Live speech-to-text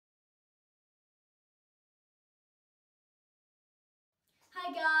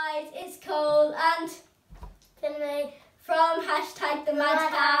Hi guys, it's Cole and Finley from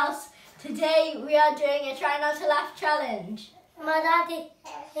 #TheMadHouse. Today we are doing a try not to laugh challenge. My daddy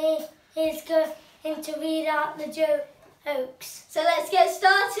is going to read out the jokes. So let's get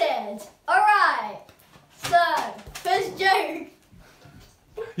started. Alright, so first joke.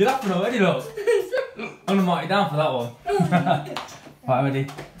 You're laughing already, look. I'm going to mark you down for that one. Right, ready?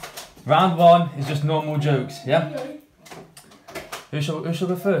 Round one is just normal jokes, yeah? Who shall go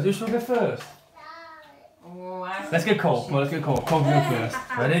first? Who shall go first? Let's get Cole. Well, let's get Cole. Cole go first.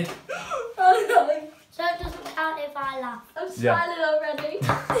 Ready? Oh no. So it doesn't count if I laugh. I'm smiling already.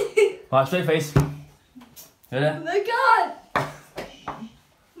 Right, straight face. Ready? Oh my god.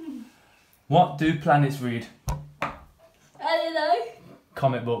 What do planets read? I don't know.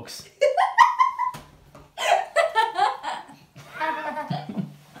 Comic books.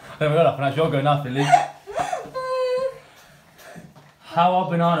 There we go, laughing. That's your go now, Finley. How are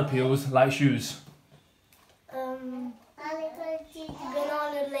banana peels like shoes? Banana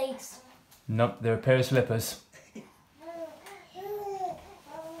lace. Nope, they're a pair of slippers.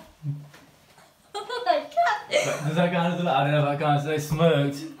 Oh my god. Does that count as that? I don't know if that counts. They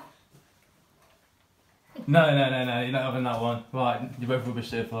smirked. No, you're not having that one. Right, you're both rubbish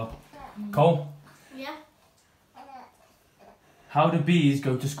so far. Cole? Yeah. How do bees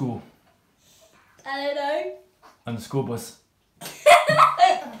go to school? I don't know. On the school bus.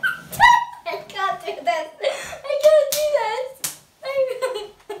 I can't do this. I can't do this.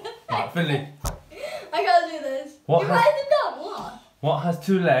 Right, Finley. I can't do this. What You're has- writing down what? What has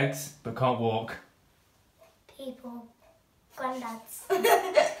two legs but can't walk? People. Granddads.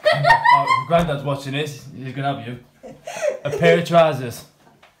 Oh, Granddad's watching this. He's gonna have you. A pair of trousers.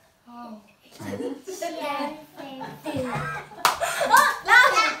 Oh.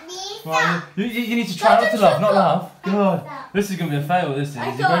 Right, you need to try not to laugh, not laugh. God, this is gonna be a fail. This is.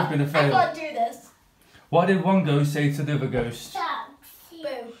 You're both gonna I fail. can't do this. What did one ghost say to the other ghost?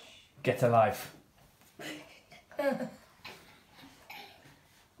 Boo. Get a life.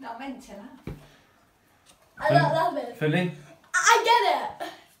 Not meant to laugh. I don't love it. Finley, I get it.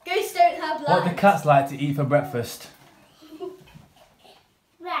 Ghosts don't have what do lives. cats like to eat for breakfast?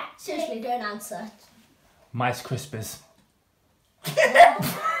 Seriously, don't answer. Mice Krispies. That's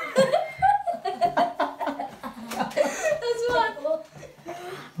what.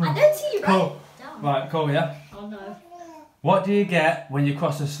 I don't see you Cool. right down. Right, cool, yeah? Oh no. What do you get when you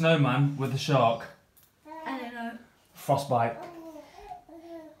cross a snowman with a shark? I don't know. Frostbite.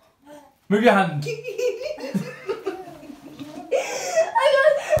 Move your hand. I can't do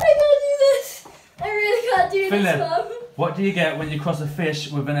this. I really can't do Finley, this, Mum. what do you get when you cross a fish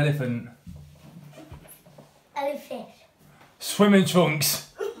with an elephant? Elephant. Swimming trunks.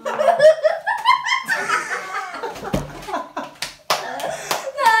 No,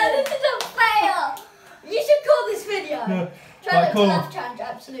 this is a fail. You should call this video. No. Try Right, not cool. to laugh challenge,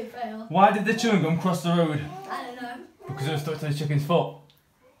 absolute fail. Why did the chewing gum cross the road? I don't know. Because it was stuck to the chicken's foot.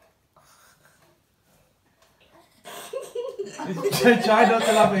 Try not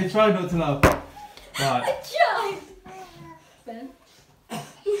to laugh, mate. Try not to laugh. Right. I tried.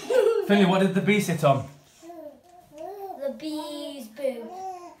 Finley, what did the bee sit on? The bees boo.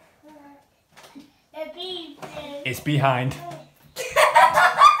 The bees boo. It's behind.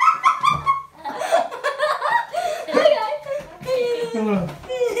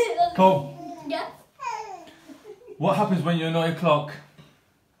 Cool. Yeah. What happens when you annoy a clock?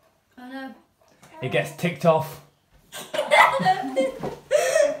 I know. It gets ticked off.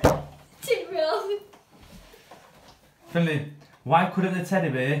 Tick me off. Finley, why couldn't the teddy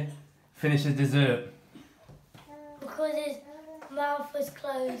bear finish his dessert? Because his mouth was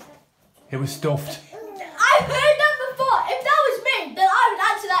closed. It was stuffed. I've heard that before. If that was me, then I would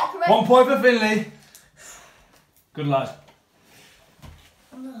answer that correctly. 1 point for Finley. Good lad.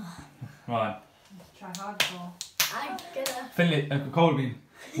 Right. Try hardcore. I'm gonna. Finley, Colby,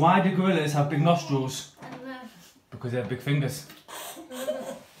 why do gorillas have big nostrils? I don't know. Because they have big fingers. Is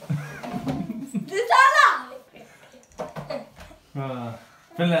that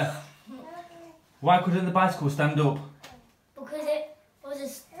Finley, why couldn't the bicycle stand up? Because it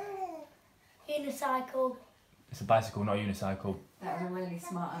was a unicycle. It's a bicycle, not a unicycle. That was a really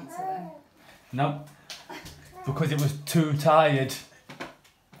smart answer then. No. Because it was too tired.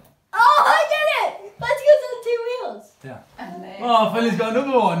 Oh, I get it! Bicycles on 2 wheels. Yeah. And then, Oh, Finley's got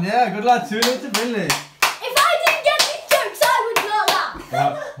another one. Yeah, good lad. 2-0 to Finley. If I didn't get these jokes, I would not laugh.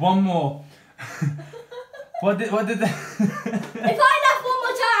 Right, one more. What did the... If I laugh one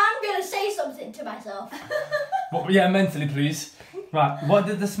more time, I'm gonna say something to myself. What, yeah, mentally, please. Right, what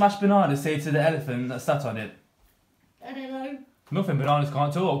did the smashed banana say to the elephant that sat on it? I don't know. Nothing, bananas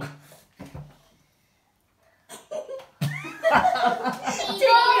can't talk.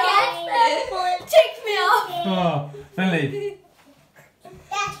 Tick me off. Oh, Finley,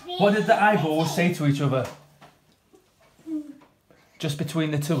 what did the eyeballs say to each other? Just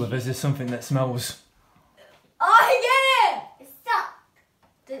between the two of us is something that smells. Oh, I get it. Stop.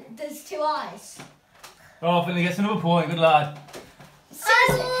 There's two eyes. Oh, Finley gets another point. Good lad.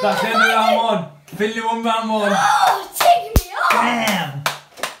 Seriously? That's the end of round one. Finley won round one. Oh, tick me off. Damn.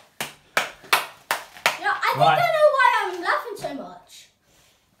 You know, I think Right. I know why I'm laughing so much.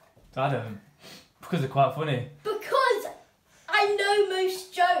 I don't. Because they're quite funny. Because I know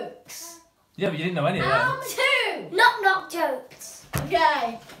most jokes. Yeah, but you didn't know any of them. Two. Knock jokes.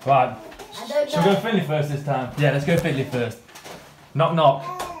 Okay. Right. I don't Shall we know. go Finley first this time? Yeah, let's go Finley first. Knock knock.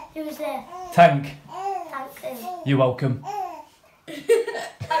 Who's there? Tank. Thanks. You're welcome. That's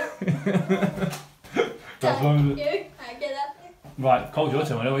Thank one. you. I get that. Right, Cole, your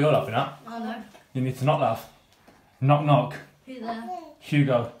turn. I know what you're laughing at. Oh no. You need to not laugh. Knock knock. Who's there?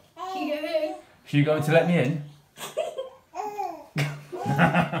 Hugo. Hugo who? Hugo to let me in.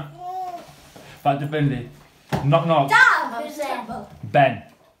 Back to Finley. Knock knock. Damn! Who's there? Ben.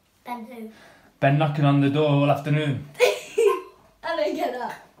 Ben who? Ben knocking on the door all afternoon. I don't get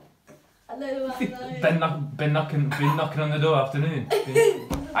that. I don't know what I know. Ben knocking on the door afternoon.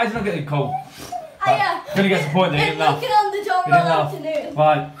 I did not get it, Cole. Oh, yeah. Finley gets a point there. You Been didn't laugh. knocking on the door You didn't all laugh. afternoon.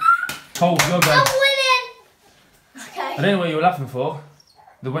 Right. Cole, you're I'm going. winning. Okay. I don't know what you were laughing for.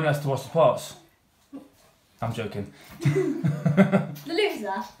 The winner has to watch the parts. I'm joking. The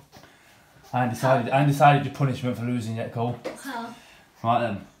loser. I ain't decided your punishment for losing yet, Cole. Well, Right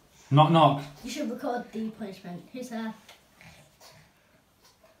then. Knock knock. you should record the punishment. Who's there?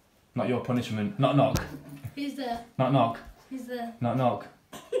 Not your punishment. Knock knock. Who's there? Knock knock. Who's there? Knock knock.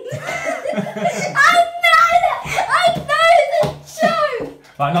 I know the joke!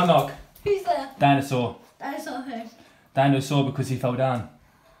 Right, knock knock. Who's there? Dinosaur. Dinosaur who? Dinosaur because he fell down.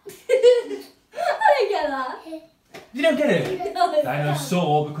 I don't get that. You don't get it? No.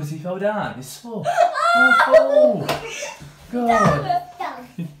 Dinosaur because he fell down. It's so. Oh, God.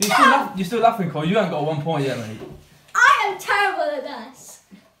 You're still laughing, Cole. You haven't got 1 point yet, mate. I am terrible at this.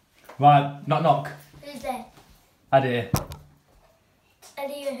 Right, knock knock. Who's there? Idea.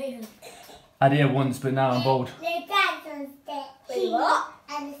 Eddie who? Idea once, but now I'm bold. Wait, what?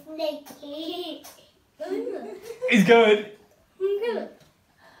 And a snake. He's good. Good.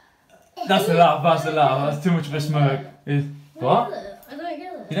 That's the laugh. That's the laugh. That's too much of a smirk. What? I don't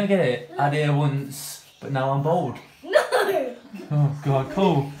get it. You don't get it? Idea once, but now I'm bold. No! Oh God,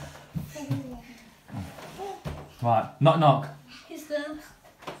 cool. Right, knock knock. Who's there?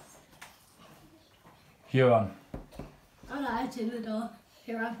 Huron. I'm not answering the door.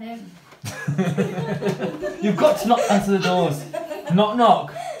 Here I'm here. You've got to not answer the doors. Knock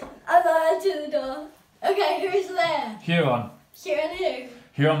knock. I'm not answering the door. Okay, who's there? Huron. Here and who?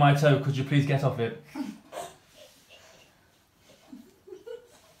 Here on my toe. Could you please get off it?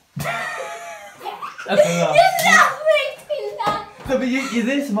 That's a laugh. That makes me laugh. No, but you're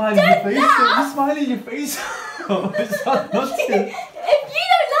there smiling in your face. You're smiling in your face. It's not to. If you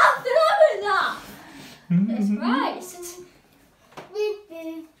don't laugh, then I won't laugh. That's right.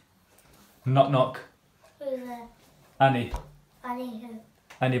 Knock knock. Who's there? Annie. Annie who?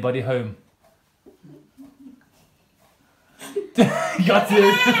 Anybody home? Got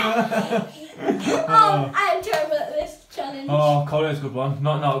it. Oh, I'm terrible at this challenge. Oh, Colin's a good one.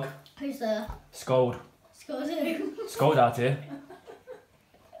 Knock knock. Who's there? Scold. Scores who? Scold out here.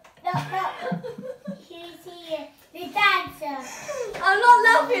 Who's here? The dancer. I'm not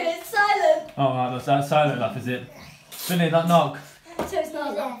laughing, it's silent. Oh, right, that's silent laugh, is it? Finley, knock knock. So it's not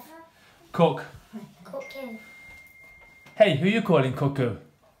Who's laugh. there? Cook. Cooking. Hey, who you calling cuckoo?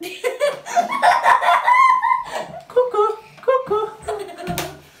 Cuckoo, cuckoo.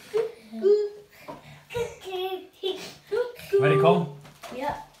 Ready, Cole?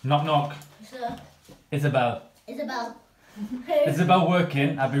 Yeah. Knock knock. So, Isabel. Isabel. Who? Isabel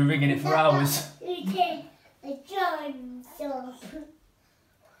working. I've been ringing it for hours. He's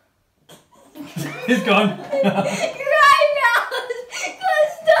gone. Right now!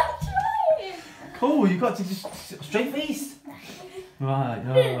 Stop trying! Cool, you got to just straight face. Right,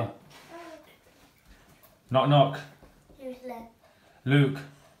 oh. Knock knock. Who's there? Luke.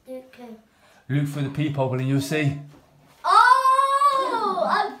 Luke who? Luke for the people and you'll see.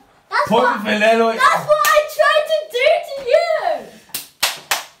 Oh! That's Point what, me, Finley, look. that's what I tried to do to you!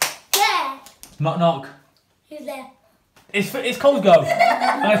 There. Knock knock. Who's there? It's Cole's go.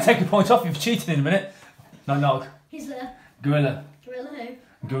 I'm going to take a point off you for cheating in a minute. Knock knock. Who's there? Gorilla. Gorilla who?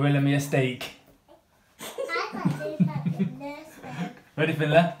 Gorilla me a steak. I got this at the nursery. Ready,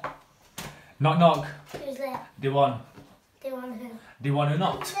 Finley? Knock, knock. Who's there? Do one. They want who? Do one who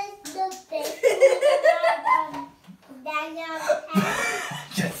knocked?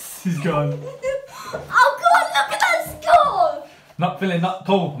 Yes, he's gone. Oh God, look at that score! Knock, Finley, knock,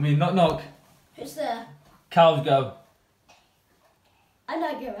 Cole. I mean, knock, knock. Who's there? Cows go. I'm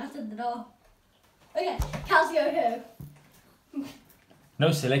not going after the door. Okay, cows go who?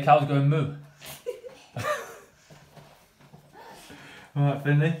 No, silly, cows go and moo. Alright,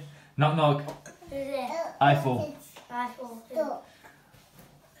 Finley. Knock, knock. Who's there? I fall. I fall. Who?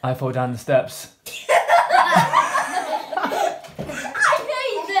 I fall down the steps. I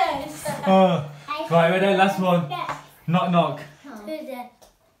hate this! Oh. Right, ready, last one. Knock, knock. Who's there?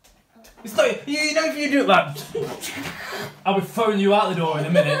 It's not, you know if you do it like, I'll be throwing you out the door in a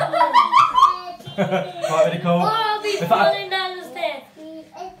minute. Right, ready, Cole? Oh, I'll be If I- falling down the stairs.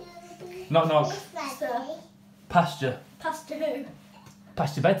 Knock, knock. So, Pasture. Pastor who?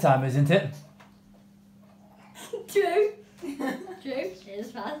 Past your bedtime, isn't it? True. True. It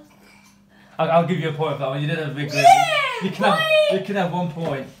is fast. I'll give you a point for that one. You did have a big. Yeah, You can have 1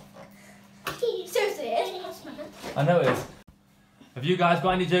 point. Seriously, it is fast, man. I know it is. Have you guys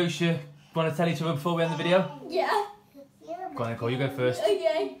got any jokes you want to tell each other before we end the video? Yeah. Go on, Nicole. You go first.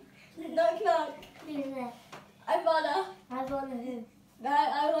 Okay. Knock knock. Who's there? I wanna. I want who?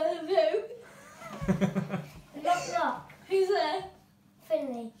 I wanna who? Knock knock. Who's there?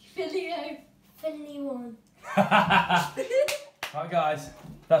 Finley. Finley who? Finley won. Right, guys.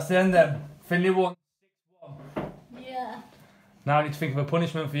 That's the end then. Finley won 6-1. Yeah. Now I need to think of a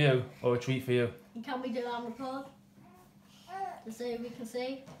punishment for you or a treat for you. Can we do that on record? To see if we can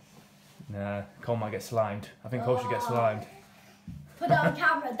see. Nah, Cole might get slimed. I think Cole should get slimed. Put it on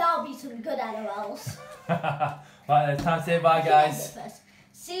camera. That'll be some good LOLs. Right, then, it's time to say bye, guys.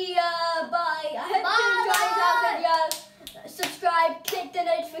 See ya. Bye. I hope you enjoyed our video. Subscribe, click the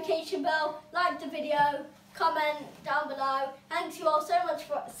notification bell, like the video, comment down below. Thanks you all so much for